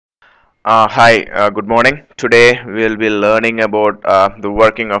Hi, good morning. Today we'll be learning about the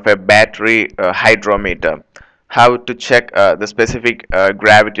working of a battery hydrometer. How to check the specific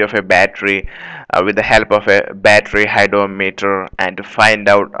gravity of a battery with the help of a battery hydrometer and to find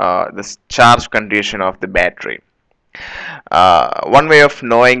out the charge condition of the battery. One way of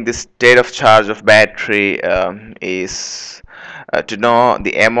knowing the state of charge of battery is to know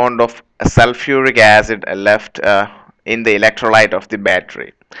the amount of sulfuric acid left in the electrolyte of the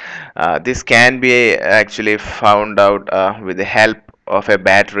battery. This can be actually found out with the help of a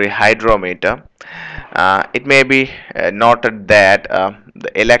battery hydrometer. It may be noted that the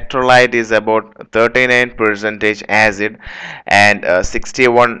electrolyte is about 39 percentage acid and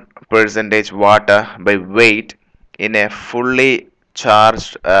 61 percentage water by weight in a fully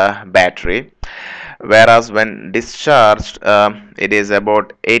charged battery, whereas when discharged it is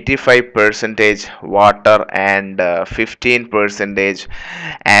about 85 percentage water and 15 percentage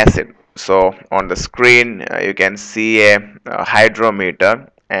acid. So on the screen you can see a hydrometer,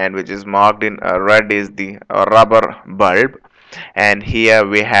 and which is marked in red is the rubber bulb, and here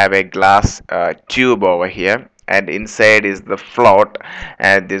we have a glass tube over here, and inside is the float,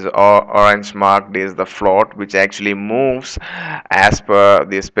 and this orange marked is the float which actually moves as per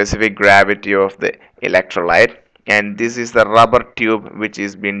the specific gravity of the electrolyte, and this is the rubber tube which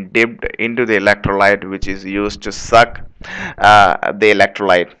is being dipped into the electrolyte, which is used to suck the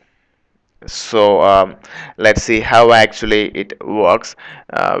electrolyte. So let's see how actually it works.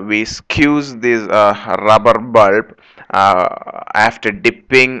 We squeeze this rubber bulb after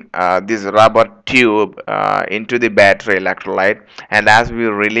dipping this rubber tube into the battery electrolyte, and as we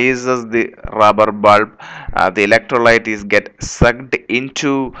releases the rubber bulb, the electrolyte is get sucked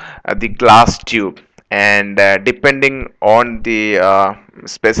into the glass tube, and depending on the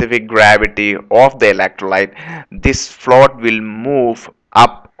specific gravity of the electrolyte, this float will move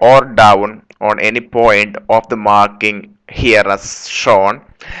up or down on any point of the marking here as shown,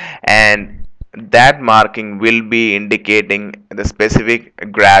 and that marking will be indicating the specific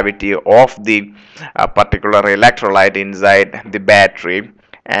gravity of the particular electrolyte inside the battery,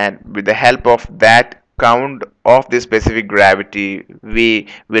 and with the help of that count of the specific gravity we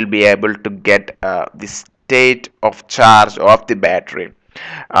will be able to get the state of charge of the battery.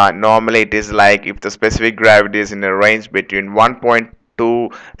 Normally it is like if the specific gravity is in a range between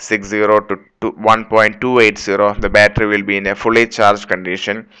 1.260 to 1.280, the battery will be in a fully charged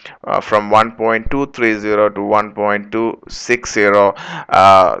condition. From 1.230 to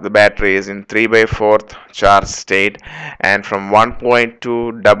 1.260, the battery is in 3 by 4th charge state, and from 1.200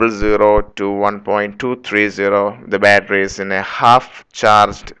 to 1.230, the battery is in a half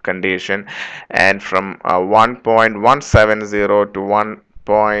charged condition, and from 1.170 to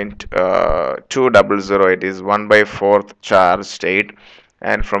 1.200, it is 1 by 4th charge state,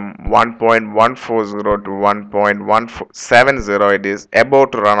 and from 1.140 to 1.170, it is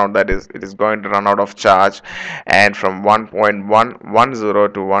about to run out, that is it is going to run out of charge, and from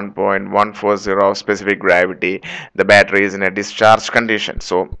 1.110 to 1.140 specific gravity, the battery is in a discharge condition.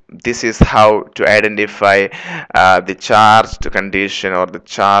 So this is how to identify the charged condition or the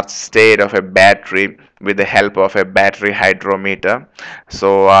charged state of a battery with the help of a battery hydrometer.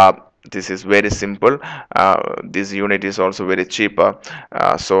 So this is very simple. This unit is also very cheaper.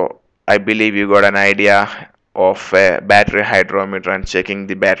 So I believe you got an idea of a battery hydrometer and checking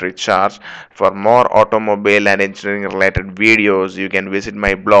the battery charge. For more automobile and engineering related videos, you can visit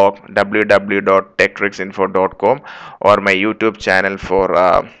my blog www.techtrixinfo.com or my YouTube channel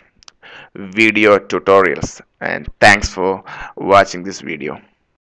for video tutorials. And thanks for watching this video.